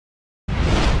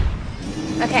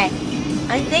Okay,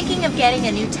 I'm thinking of getting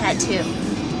a new tattoo.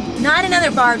 Not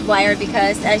another barbed wire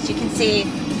because, as you can see,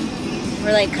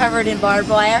 we're like covered in barbed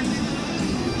wire.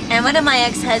 And one of my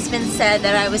ex-husbands said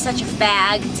that I was such a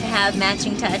fag to have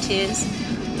matching tattoos.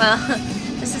 Well,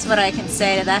 this is what I can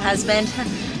say to that husband.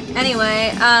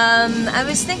 Anyway, I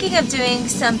was thinking of doing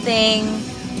something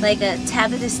like a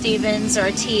Tabitha Stevens or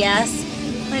a TS,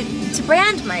 like to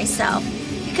brand myself.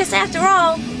 Because after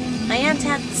all, I am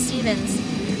Tabitha Stevens.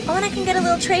 Oh, and I can get a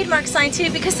little trademark sign too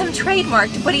because I'm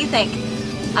trademarked. What do you think?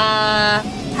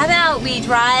 How about we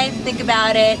drive, think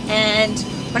about it, and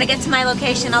when I get to my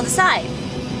location, I'll decide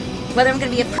whether I'm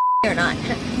going to be a or not.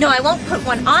 No, I won't put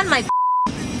one on my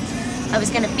I was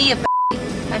going to be a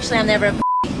Actually, I'm never a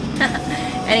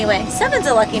Anyway, 7's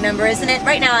a lucky number, isn't it?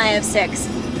 Right now I have 6.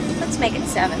 Let's make it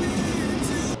 7.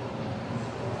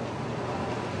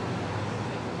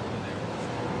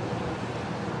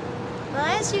 Well,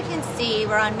 as you can see,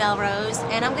 we're on Melrose,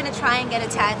 and I'm going to try and get a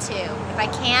tattoo. If I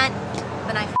can't,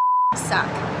 then I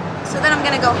suck. So then I'm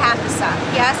going to go half a suck.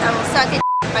 Yes, I will suck it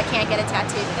if I can't get a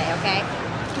tattoo today, okay?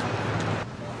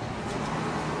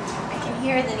 I can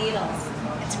hear the needles.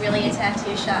 It's really a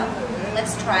tattoo shop.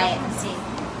 Let's try it and see.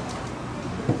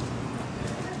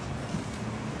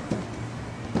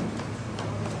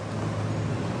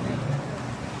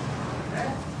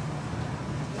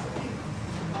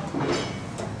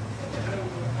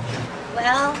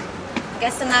 Well, I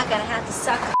guess I'm not gonna have to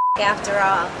suck after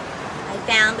all. I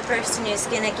found the person who's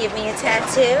gonna give me a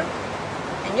tattoo,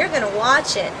 and you're gonna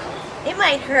watch it. It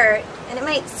might hurt, and it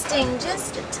might sting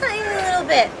just a tiny little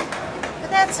bit, but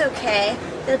that's okay.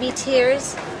 There'll be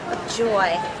tears of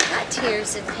joy, not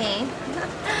tears of pain.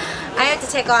 I have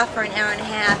to take off for an hour and a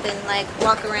half and like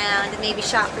walk around and maybe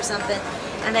shop for something,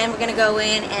 and then we're gonna go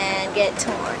in and get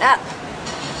torn up.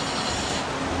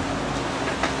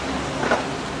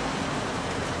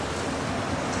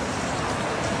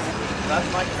 That's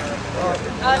my camera.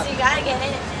 Oh, so you gotta get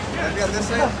in it. Have you got this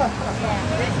thing? Yeah.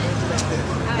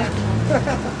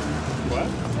 What?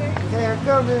 Okay,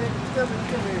 come in. Come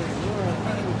in.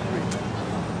 1, 2, 3.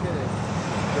 Get it.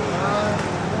 1,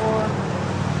 4.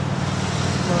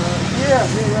 Yeah,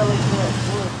 that looks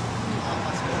good.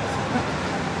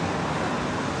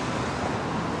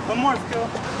 One more, Phil.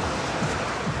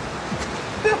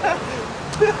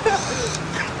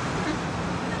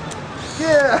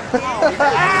 Yeah.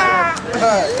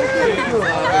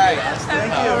 Alright.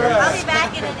 Thank you. I'll be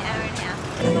back in an hour and a half.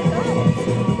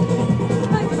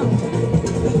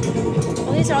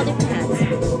 Well, these are all different hats.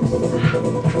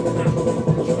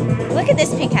 Look at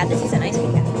this pink hat. This is a nice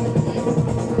pink hat.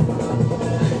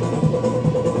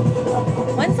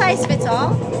 One size fits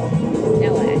all?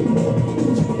 No way.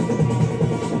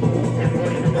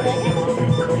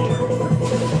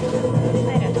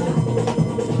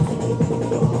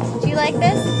 Like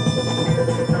this?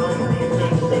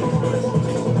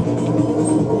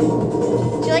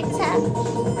 Do you like this hat?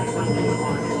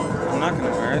 I'm not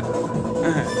gonna wear it.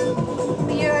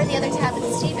 But you're the other Tabitha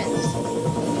Stevens.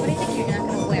 What do you think you're not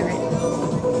gonna wear it?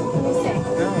 What do you say?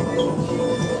 No.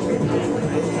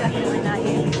 Definitely not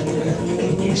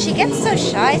you. She gets so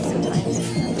shy sometimes.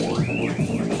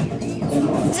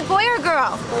 Is it a boy or a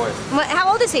girl? Boy. How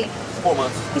old is he? 4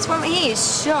 months. He's 4 months. He is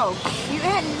so cute.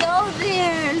 Hello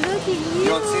there. Look at you.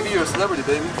 You on TV, you're a celebrity,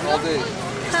 baby. All day.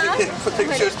 Huh?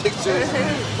 Pictures.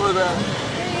 What about?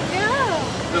 There you go.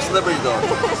 You're a celebrity dog.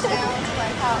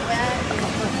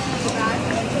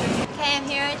 Okay, I'm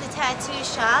here at the tattoo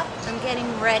shop. I'm getting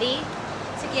ready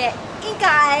to get ink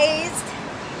eyes.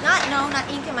 Not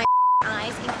ink in my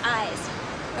eyes, ink eyes.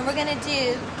 And we're gonna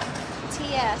do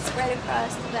TS right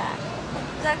across the back.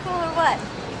 Is that cool or what?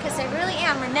 Because I really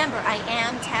am. Remember, I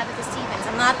am Tabitha Stevens.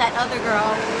 I'm not that other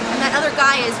girl. And that other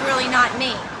guy is really not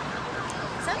me.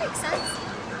 Does that make sense?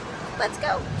 Let's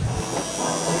go.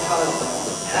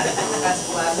 That's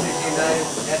classic United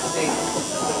States.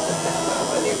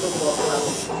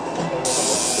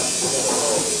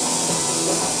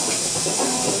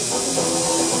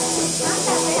 Not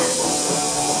that bad.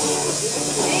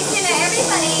 Thank you to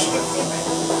everybody.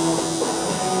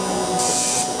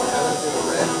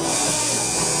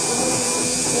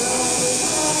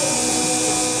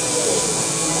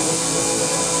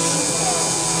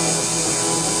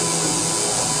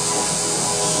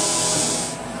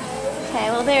 Okay,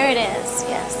 well there it is.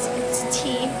 Yes, it's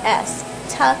TS.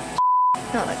 Tough.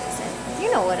 No, it isn't.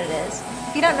 You know what it is.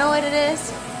 If you don't know what it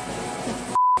is,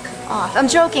 off. I'm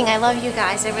joking. I love you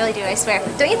guys. I really do. I swear.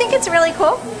 Don't you think it's really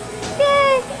cool?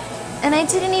 Yay! And I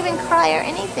didn't even cry or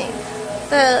anything.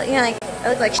 I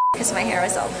look like because my hair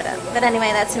was all put up. But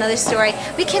anyway, that's another story.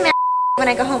 We can when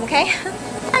I go home, okay?